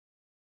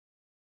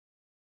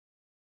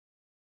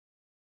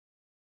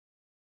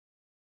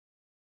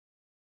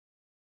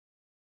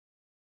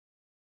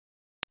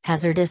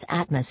Hazardous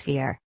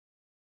atmosphere.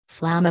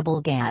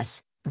 Flammable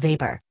gas,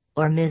 vapor,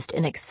 or mist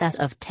in excess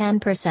of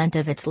 10%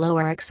 of its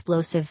lower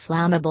explosive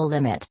flammable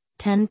limit,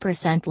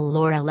 10%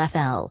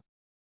 LOR-LFL.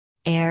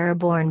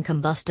 Airborne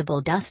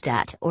combustible dust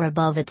at or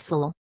above its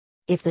LL.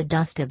 If the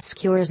dust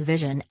obscures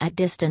vision at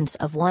distance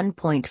of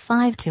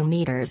 1.52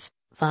 meters,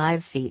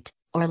 5 feet,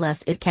 or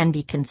less, it can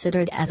be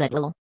considered as at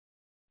LL.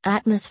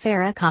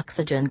 Atmospheric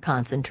oxygen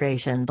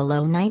concentration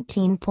below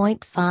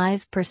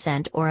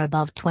 19.5% or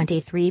above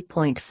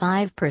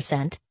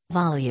 23.5%,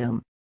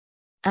 volume.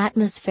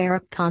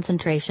 Atmospheric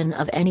concentration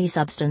of any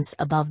substance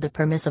above the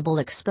permissible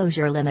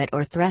exposure limit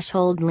or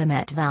threshold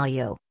limit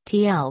value,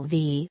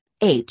 TLV,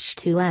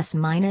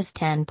 H2S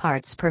 10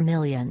 parts per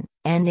million,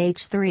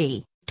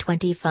 NH3,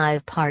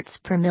 25 parts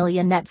per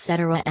million,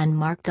 etc., and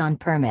marked on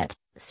permit,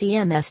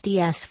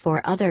 CMSDS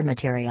for other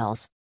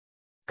materials.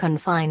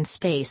 Confined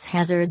space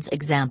hazards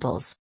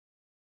examples.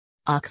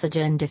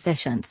 Oxygen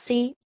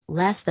deficiency,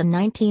 less than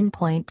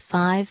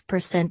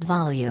 19.5%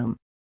 volume.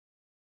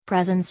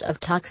 Presence of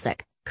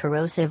toxic,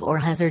 corrosive or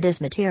hazardous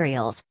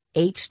materials,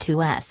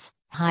 H2S,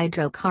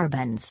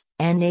 hydrocarbons,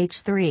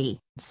 NH3,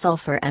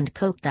 sulfur and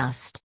coke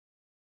dust.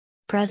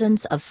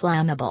 Presence of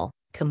flammable,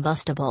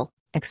 combustible,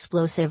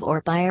 explosive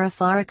or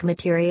pyrophoric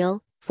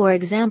material, for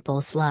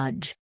example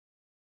sludge.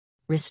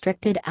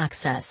 Restricted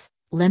access,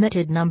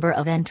 limited number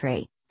of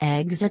entry,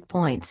 exit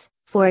points,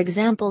 for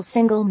example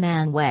single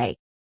man-way.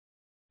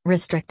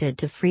 Restricted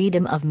to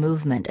freedom of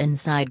movement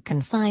inside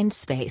confined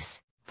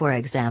space, for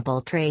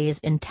example trays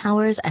in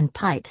towers and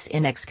pipes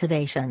in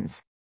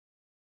excavations.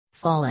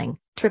 Falling,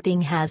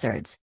 tripping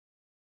hazards.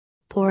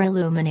 Poor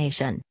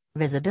illumination,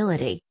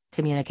 visibility,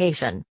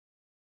 communication.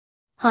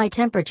 High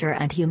temperature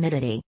and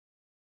humidity.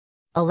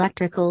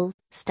 Electrical,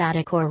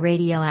 static or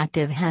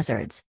radioactive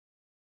hazards.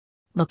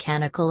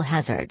 Mechanical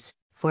hazards,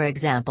 for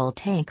example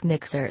tank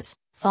mixers,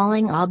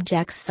 falling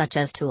objects such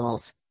as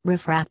tools,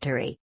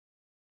 refractory.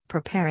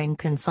 Preparing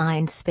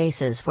confined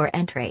spaces for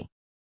entry.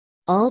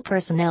 All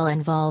personnel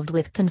involved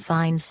with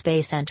confined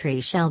space entry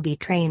shall be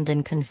trained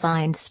in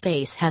confined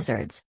space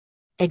hazards.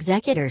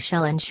 Executor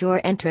shall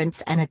ensure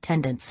entrants and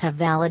attendants have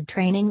valid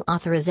training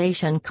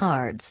authorization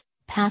cards,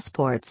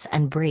 passports,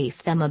 and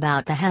brief them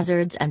about the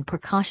hazards and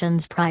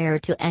precautions prior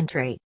to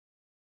entry.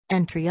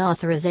 Entry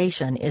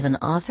authorization is an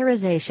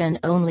authorization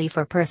only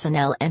for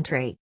personnel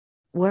entry.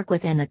 Work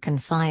within a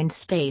confined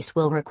space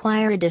will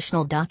require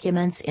additional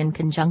documents in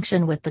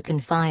conjunction with the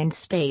confined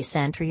space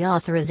entry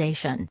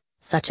authorization,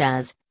 such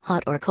as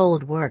hot or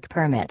cold work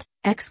permit,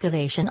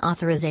 excavation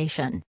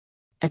authorization,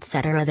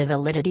 etc. The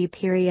validity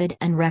period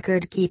and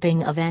record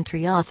keeping of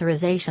entry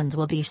authorizations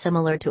will be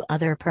similar to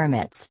other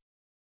permits.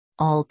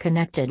 All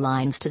connected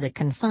lines to the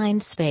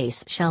confined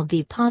space shall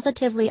be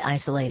positively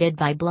isolated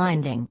by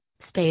blinding,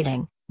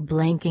 spading,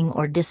 blanking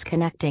or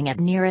disconnecting at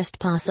nearest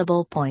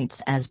possible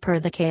points as per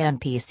the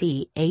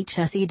Knpc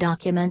HSE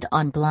document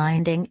on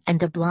blinding and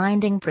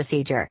deblinding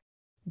procedure.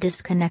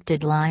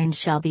 Disconnected lines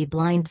shall be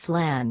blind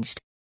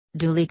flanged.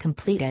 Duly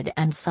completed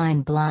and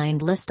signed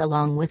blind list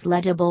along with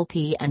legible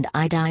P and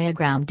I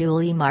diagram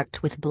duly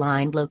marked with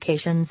blind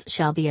locations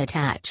shall be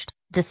attached,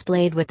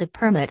 displayed with the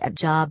permit at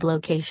job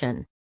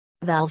location.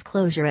 Valve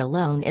closure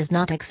alone is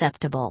not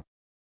acceptable.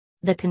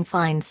 The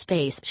confined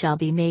space shall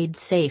be made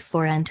safe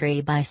for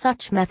entry by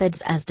such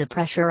methods as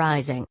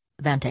depressurizing,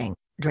 venting,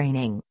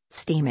 draining,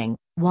 steaming,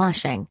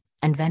 washing,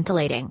 and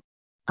ventilating.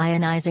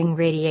 Ionizing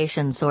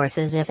radiation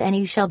sources if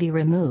any shall be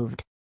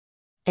removed.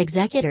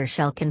 Executor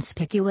shall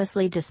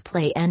conspicuously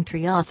display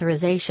entry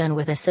authorization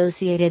with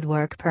associated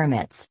work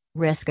permits,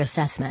 risk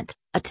assessment,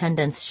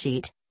 attendance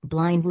sheet,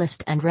 blind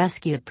list and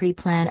rescue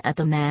pre-plan at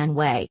the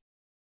man-way.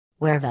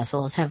 Where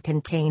vessels have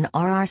contained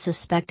or are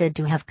suspected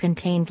to have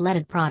contained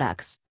leaded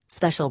products,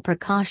 special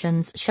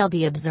precautions shall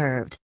be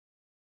observed.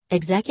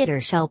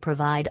 Executor shall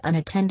provide an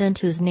attendant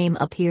whose name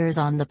appears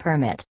on the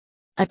permit.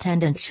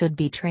 Attendant should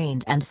be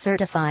trained and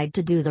certified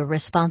to do the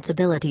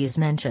responsibilities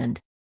mentioned.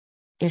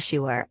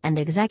 Issuer and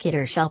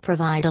executor shall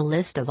provide a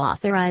list of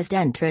authorized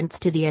entrants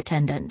to the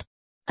attendant.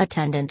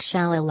 Attendant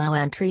shall allow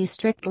entry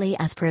strictly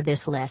as per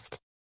this list.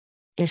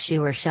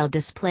 Issuer shall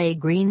display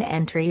green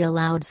entry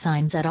allowed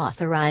signs at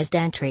authorized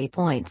entry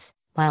points,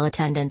 while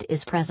attendant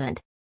is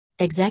present.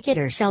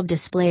 Executor shall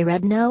display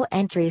red no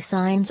entry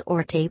signs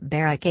or tape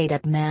barricade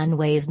at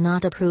manways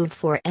not approved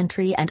for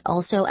entry and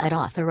also at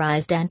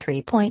authorized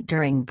entry point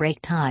during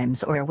break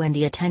times or when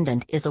the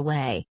attendant is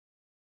away.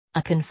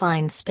 A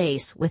confined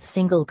space with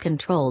single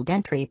controlled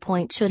entry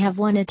point should have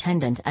one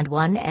attendant and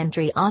one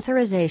entry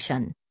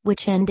authorization,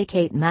 which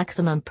indicate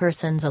maximum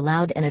persons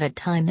allowed in at a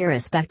time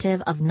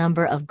irrespective of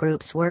number of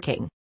groups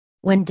working.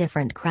 When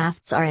different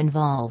crafts are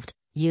involved,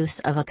 use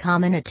of a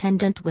common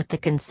attendant with the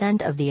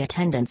consent of the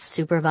attendant's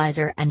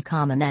supervisor and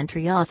common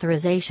entry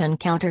authorization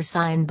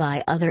countersigned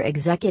by other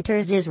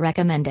executors is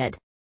recommended.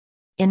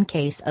 In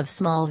case of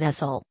small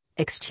vessel,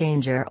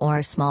 exchanger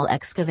or small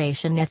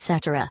excavation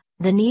etc.,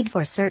 the need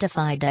for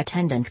certified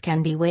attendant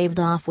can be waived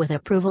off with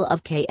approval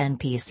of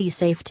Knpc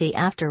safety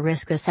after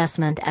risk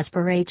assessment as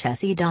per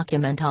HSE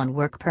document on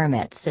work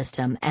permit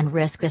system and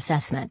risk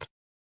assessment.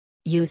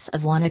 Use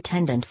of one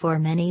attendant for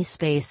many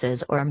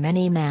spaces or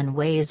many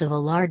man-ways of a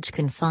large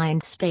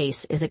confined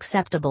space is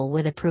acceptable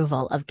with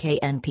approval of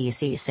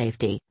Knpc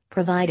safety,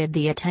 provided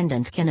the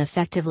attendant can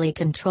effectively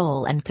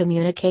control and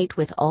communicate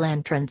with all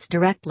entrants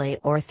directly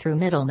or through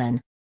middlemen.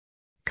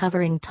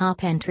 Covering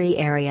top entry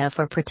area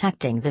for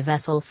protecting the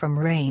vessel from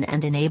rain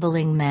and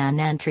enabling man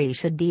entry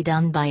should be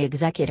done by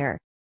executor.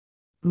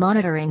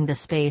 Monitoring the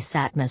space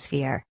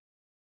atmosphere.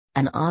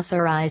 An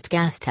authorized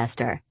gas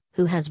tester,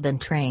 who has been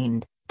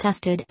trained,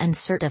 tested and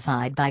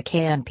certified by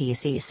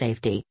Knpc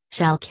Safety,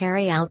 shall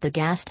carry out the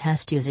gas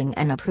test using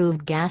an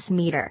approved gas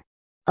meter.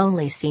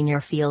 Only senior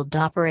field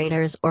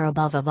operators or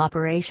above of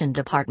operation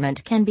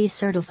department can be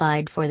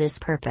certified for this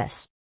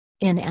purpose.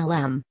 In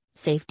LM,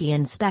 safety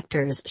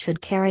inspectors should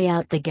carry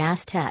out the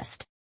gas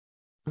test.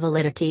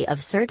 Validity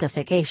of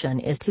certification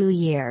is 2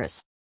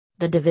 years.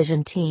 The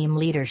division team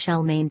leader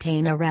shall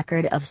maintain a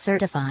record of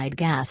certified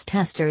gas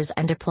testers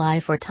and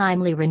apply for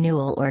timely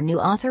renewal or new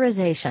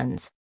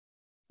authorizations.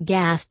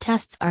 Gas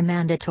tests are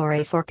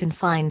mandatory for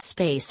confined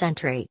space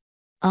entry.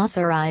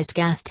 Authorized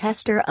gas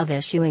tester of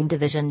issuing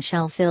division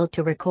shall fill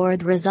to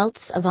record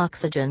results of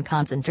oxygen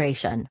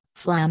concentration,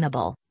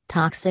 flammable,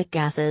 toxic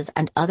gases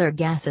and other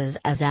gases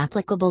as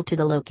applicable to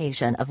the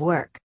location of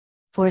work.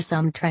 For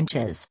some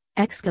trenches,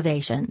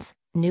 excavations,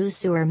 new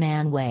sewer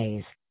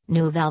manways,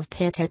 new valve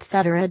pit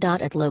etc.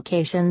 At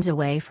locations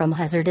away from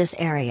hazardous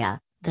area,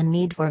 the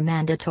need for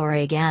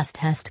mandatory gas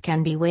test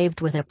can be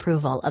waived with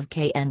approval of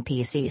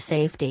Knpc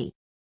Safety.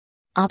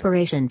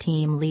 Operation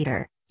Team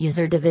Leader,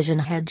 User Division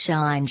Head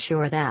shall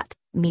ensure that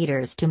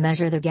meters to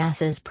measure the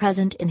gases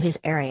present in his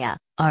area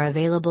are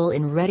available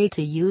in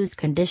ready-to-use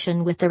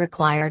condition with the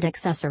required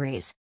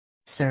accessories.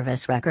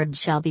 Service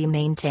records shall be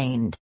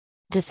maintained.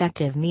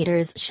 Defective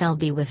meters shall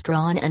be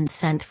withdrawn and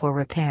sent for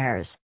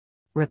repairs.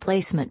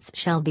 Replacements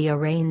shall be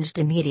arranged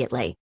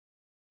immediately.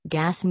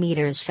 Gas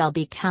meters shall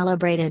be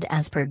calibrated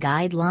as per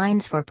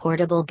guidelines for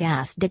portable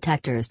gas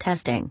detectors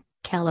testing,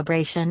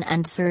 calibration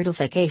and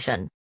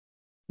certification.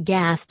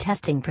 Gas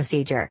testing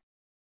procedure.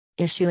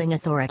 Issuing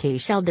authority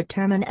shall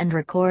determine and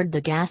record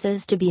the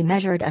gases to be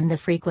measured and the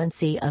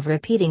frequency of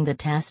repeating the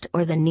test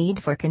or the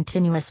need for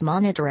continuous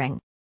monitoring.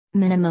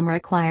 Minimum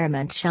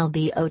requirement shall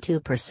be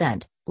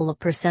O2%,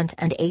 L%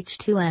 and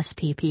H2S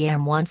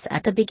ppm once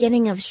at the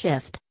beginning of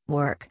shift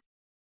work.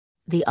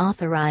 The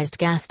authorized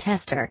gas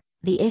tester,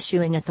 the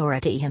issuing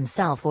authority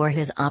himself or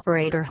his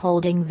operator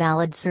holding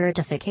valid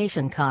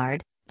certification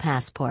card,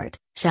 passport,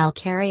 shall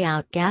carry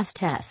out gas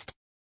test.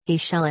 He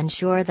shall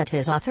ensure that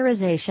his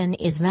authorization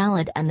is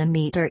valid and the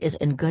meter is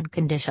in good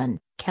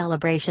condition,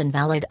 calibration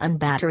valid and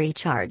battery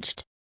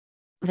charged.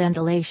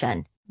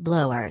 Ventilation,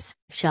 blowers,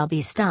 shall be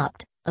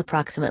stopped,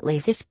 approximately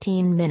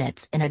 15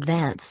 minutes in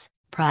advance,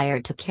 prior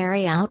to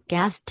carry out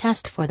gas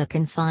test for the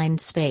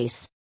confined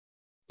space.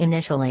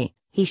 Initially,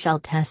 he shall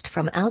test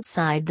from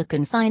outside the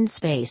confined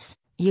space,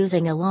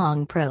 using a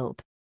long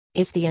probe.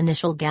 If the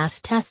initial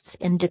gas tests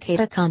indicate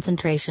a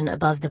concentration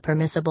above the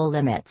permissible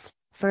limits,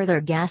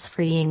 further gas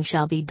freeing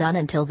shall be done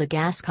until the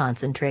gas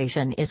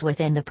concentration is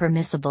within the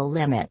permissible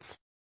limits.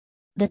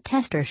 The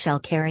tester shall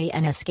carry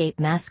an escape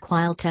mask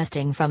while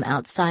testing from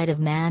outside of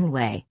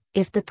manway,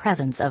 if the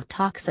presence of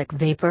toxic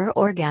vapor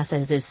or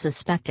gases is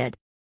suspected.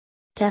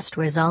 Test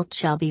result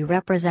shall be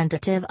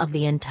representative of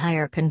the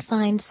entire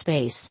confined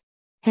space.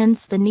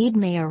 Hence the need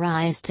may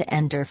arise to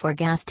enter for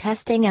gas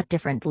testing at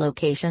different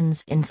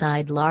locations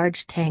inside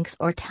large tanks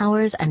or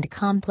towers and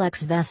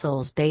complex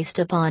vessels based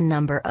upon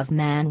number of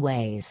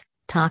manways,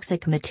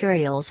 toxic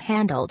materials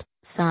handled,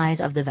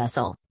 size of the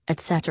vessel,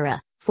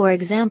 etc., for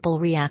example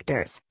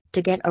reactors,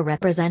 to get a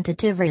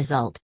representative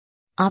result.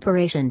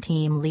 Operation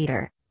Team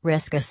Leader,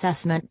 Risk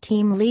Assessment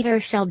Team Leader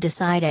shall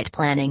decide at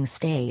planning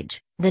stage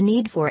the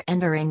need for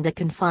entering the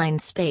confined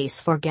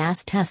space for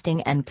gas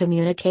testing and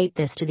communicate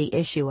this to the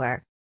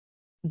issuer.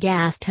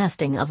 Gas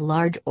testing of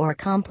large or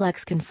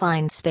complex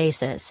confined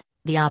spaces.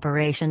 The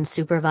operation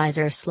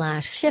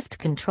supervisor/shift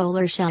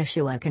controller shall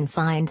issue a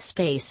confined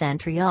space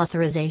entry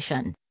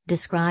authorization,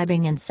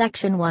 describing in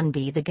Section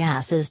 1B the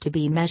gases to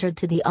be measured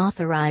to the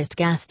authorized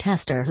gas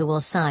tester who will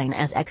sign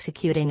as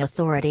executing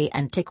authority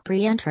and tick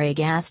pre-entry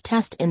gas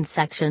test in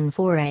Section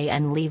 4A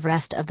and leave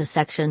rest of the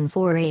Section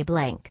 4A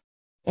blank.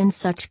 In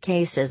such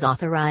cases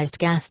authorized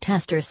gas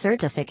tester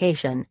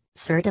certification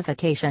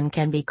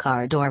can be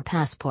card or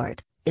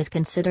passport, is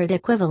considered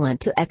equivalent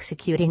to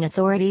executing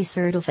authority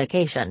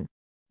certification.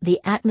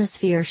 The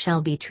atmosphere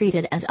shall be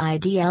treated as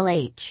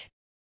IDLH.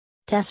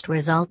 Test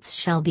results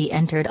shall be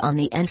entered on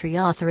the entry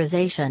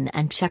authorization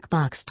and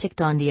checkbox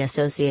ticked on the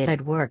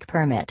associated work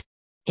permit.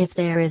 If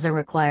there is a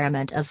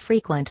requirement of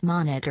frequent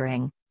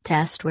monitoring,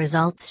 test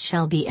results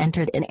shall be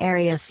entered in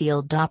area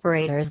field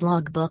operator's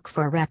logbook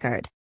for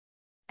record.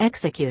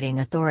 Executing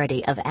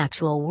authority of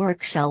actual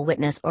work shall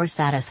witness or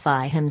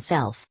satisfy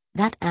himself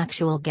that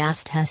actual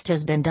gas test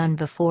has been done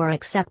before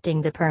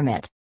accepting the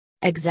permit.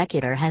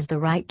 Executor has the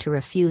right to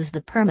refuse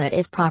the permit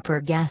if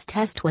proper gas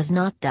test was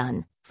not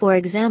done, for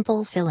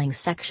example filling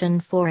Section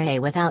 4A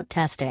without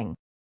testing.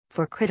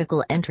 For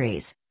critical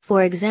entries,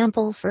 for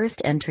example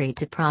first entry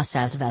to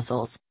process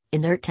vessels,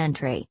 inert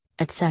entry,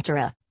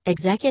 etc.,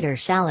 executor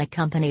shall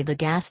accompany the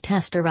gas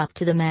tester up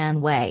to the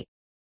manway.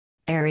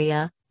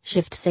 Area,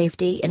 shift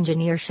safety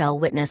engineer shall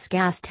witness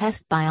gas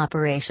test by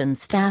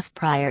operations staff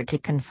prior to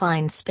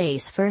confined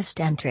space first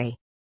entry.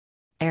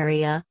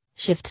 Area,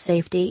 shift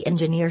safety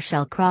engineer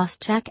shall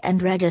cross-check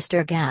and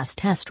register gas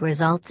test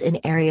results in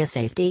area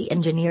safety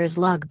engineer's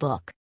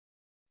logbook.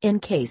 In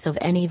case of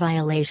any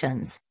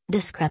violations,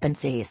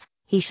 discrepancies,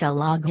 he shall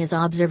log his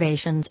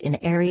observations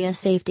in area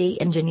safety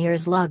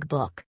engineer's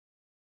logbook.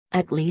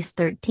 At least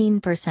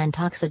 13%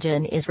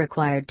 oxygen is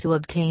required to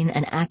obtain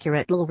an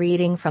accurate LL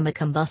reading from a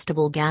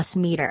combustible gas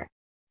meter.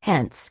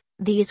 Hence,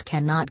 these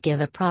cannot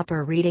give a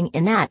proper reading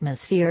in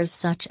atmospheres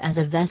such as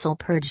a vessel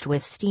purged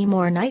with steam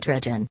or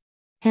nitrogen.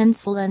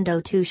 Hence LL and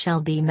O2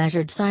 shall be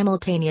measured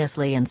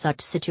simultaneously in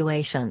such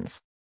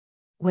situations.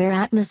 Where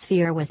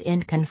atmosphere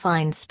within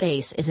confined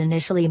space is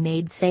initially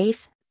made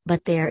safe,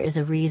 but there is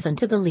a reason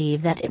to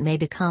believe that it may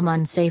become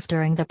unsafe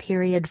during the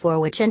period for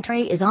which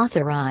entry is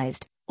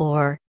authorized,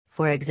 or,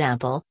 for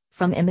example,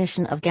 from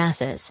emission of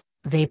gases,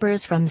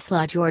 vapors from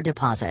sludge or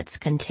deposits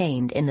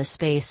contained in the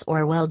space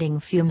or welding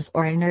fumes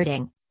or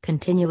inerting,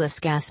 continuous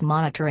gas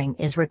monitoring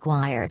is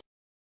required.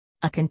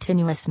 A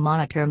continuous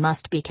monitor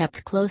must be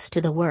kept close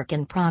to the work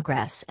in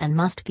progress and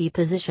must be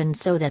positioned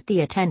so that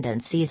the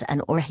attendant sees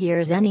and/or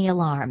hears any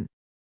alarm.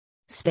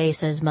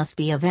 Spaces must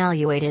be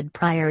evaluated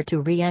prior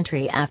to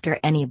re-entry after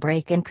any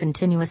break in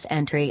continuous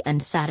entry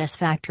and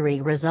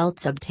satisfactory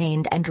results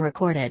obtained and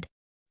recorded.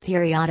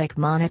 Periodic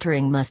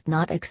monitoring must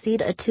not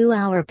exceed a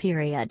 2-hour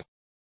period.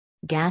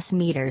 Gas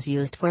meters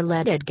used for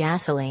leaded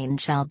gasoline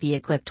shall be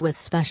equipped with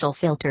special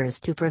filters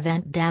to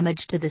prevent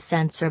damage to the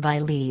sensor by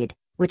lead,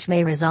 which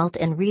may result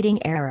in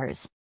reading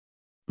errors.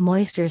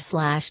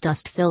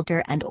 Moisture/dust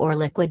filter and/or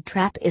liquid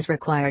trap is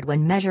required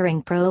when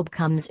measuring probe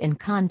comes in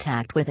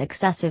contact with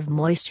excessive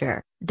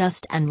moisture,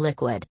 dust and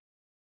liquid.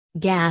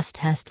 Gas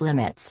test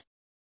limits.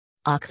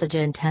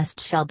 Oxygen test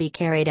shall be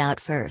carried out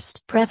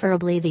first.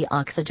 Preferably the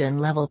oxygen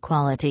level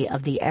quality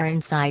of the air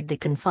inside the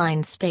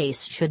confined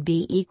space should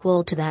be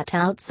equal to that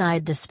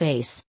outside the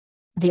space.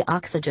 The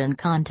oxygen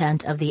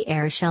content of the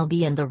air shall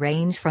be in the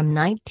range from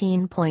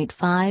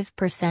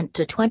 19.5%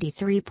 to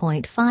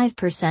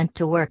 23.5%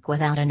 to work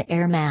without an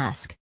air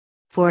mask.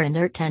 For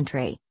inert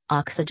entry,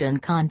 oxygen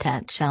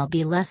content shall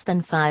be less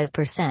than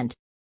 5%.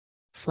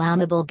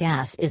 Flammable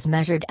gas is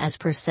measured as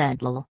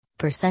percent LL,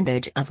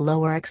 percentage of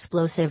lower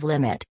explosive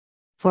limit.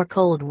 For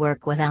cold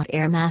work without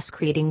air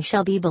mask reading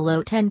shall be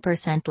below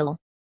 10% LL.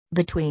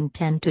 Between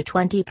 10 to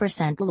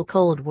 20% LL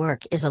cold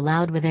work is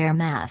allowed with air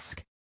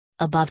mask.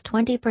 Above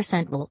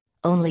 20% LL,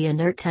 only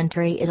inert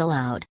entry is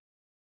allowed.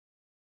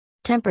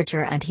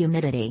 Temperature and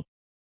humidity.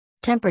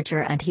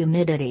 Temperature and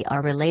humidity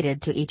are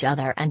related to each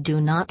other and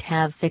do not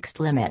have fixed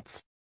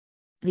limits.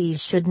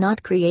 These should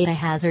not create a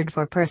hazard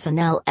for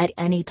personnel at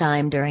any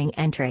time during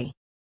entry.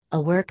 A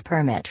work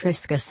permit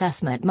risk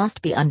assessment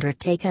must be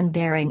undertaken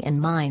bearing in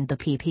mind the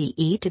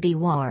PPE to be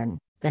worn,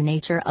 the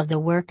nature of the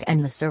work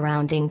and the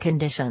surrounding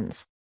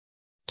conditions.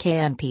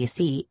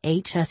 Knpc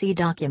HSE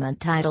document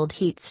titled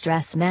Heat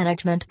Stress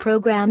Management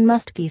Program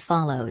must be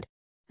followed.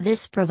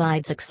 This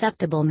provides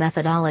acceptable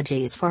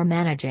methodologies for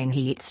managing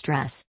heat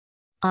stress.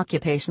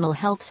 Occupational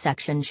health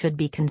section should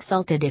be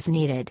consulted if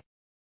needed.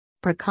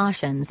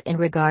 Precautions in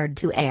regard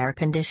to air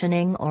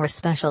conditioning or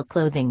special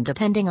clothing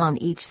depending on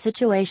each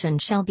situation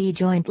shall be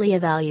jointly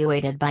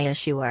evaluated by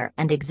issuer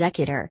and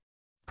executor.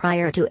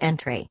 Prior to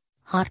entry,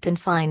 hot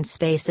confined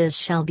spaces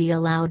shall be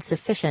allowed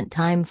sufficient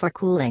time for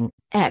cooling,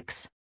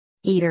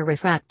 heater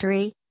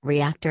refractory,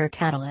 reactor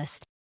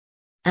catalyst.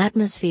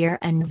 Atmosphere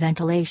and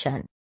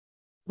ventilation.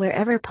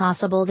 Wherever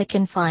possible, the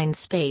confined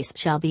space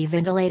shall be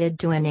ventilated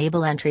to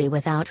enable entry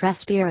without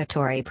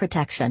respiratory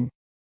protection.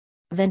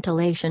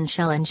 Ventilation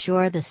shall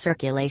ensure the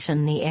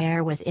circulation the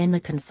air within the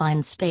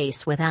confined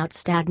space without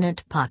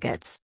stagnant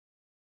pockets.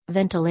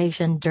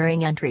 Ventilation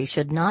during entry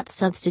should not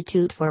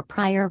substitute for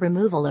prior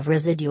removal of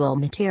residual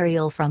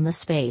material from the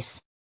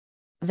space.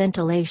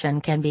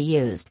 Ventilation can be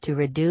used to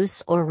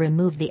reduce or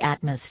remove the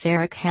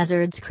atmospheric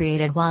hazards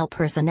created while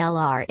personnel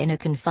are in a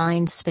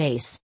confined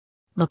space.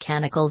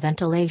 Mechanical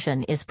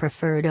ventilation is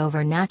preferred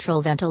over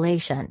natural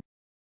ventilation.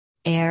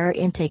 Air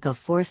intake of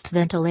forced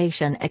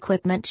ventilation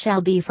equipment shall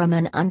be from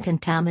an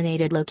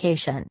uncontaminated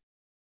location.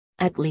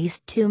 At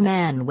least 2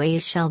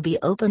 manways shall be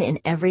open in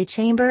every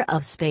chamber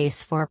of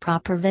space for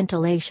proper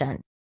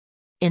ventilation.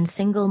 In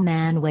single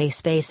manway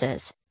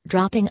spaces,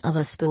 dropping of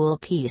a spool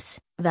piece,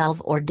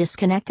 valve or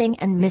disconnecting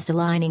and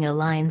misaligning a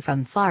line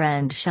from far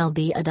end shall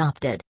be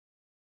adopted.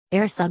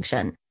 Air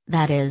suction,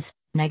 that is,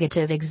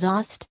 negative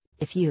exhaust,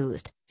 if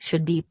used,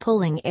 should be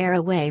pulling air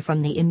away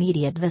from the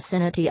immediate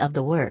vicinity of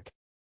the work.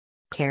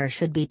 Care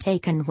should be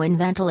taken when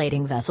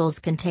ventilating vessels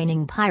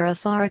containing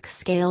pyrophoric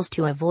scales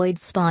to avoid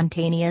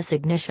spontaneous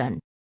ignition.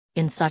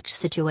 In such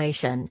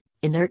situation,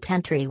 inert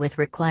entry with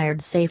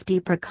required safety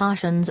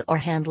precautions or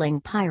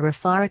handling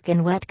pyrophoric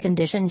in wet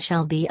condition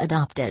shall be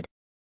adopted.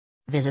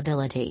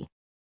 Visibility.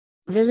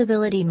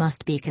 Visibility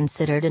must be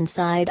considered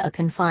inside a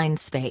confined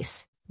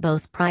space,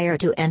 both prior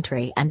to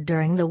entry and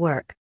during the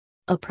work.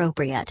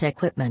 Appropriate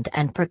equipment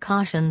and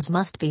precautions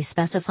must be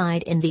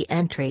specified in the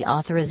entry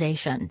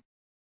authorization.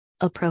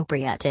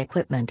 Appropriate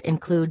equipment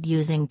include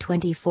using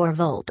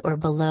 24-volt or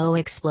below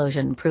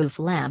explosion-proof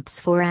lamps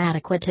for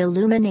adequate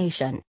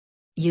illumination.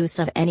 Use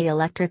of any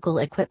electrical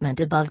equipment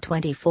above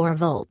 24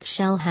 volts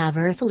shall have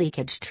earth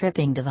leakage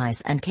tripping device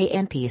and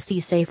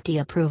Knpc safety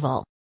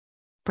approval.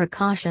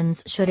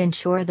 Precautions should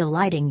ensure the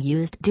lighting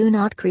used do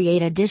not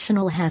create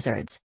additional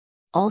hazards.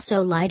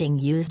 Also, lighting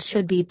used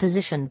should be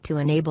positioned to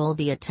enable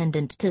the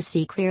attendant to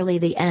see clearly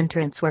the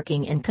entrance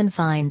working in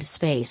confined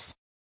space.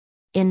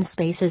 In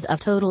spaces of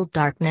total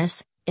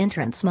darkness,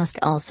 entrance must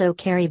also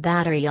carry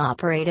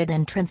battery-operated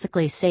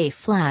intrinsically safe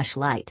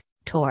flashlight,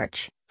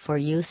 torch, for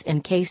use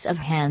in case of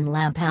hand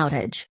lamp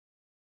outage.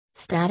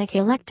 Static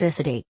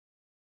electricity.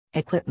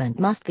 Equipment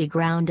must be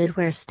grounded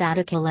where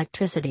static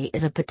electricity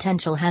is a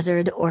potential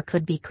hazard or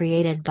could be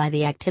created by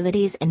the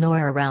activities in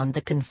or around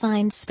the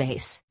confined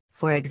space,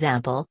 for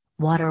example,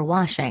 water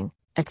washing,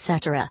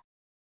 etc.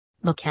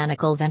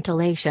 Mechanical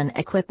ventilation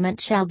equipment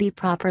shall be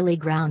properly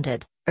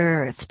grounded,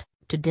 earthed,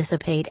 to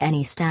dissipate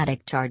any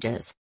static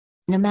charges.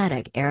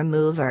 Pneumatic air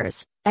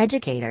movers,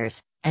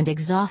 educators, and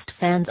exhaust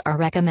fans are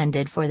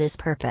recommended for this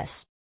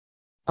purpose.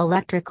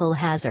 Electrical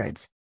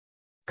hazards.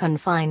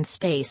 Confined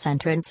space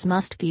entrance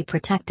must be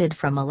protected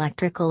from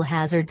electrical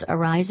hazards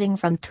arising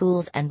from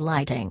tools and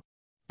lighting.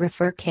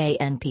 Refer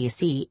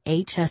Knpc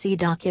HSE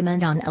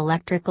document on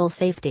electrical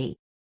safety.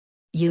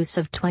 Use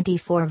of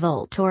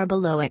 24-volt or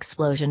below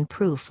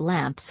explosion-proof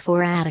lamps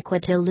for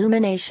adequate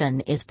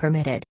illumination is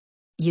permitted.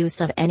 Use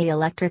of any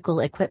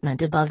electrical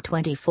equipment above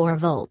 24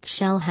 volts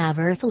shall have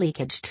earth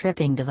leakage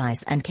tripping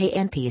device and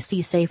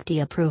Knpc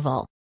safety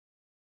approval.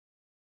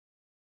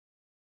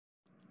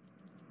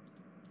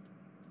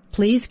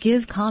 Please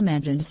give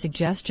comment and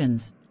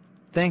suggestions.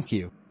 Thank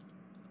you.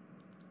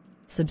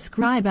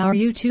 Subscribe our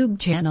YouTube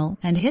channel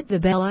and hit the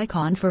bell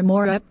icon for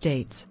more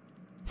updates.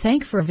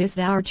 Thank for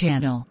visit our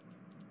channel.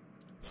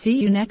 See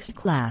you next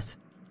class.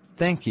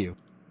 Thank you.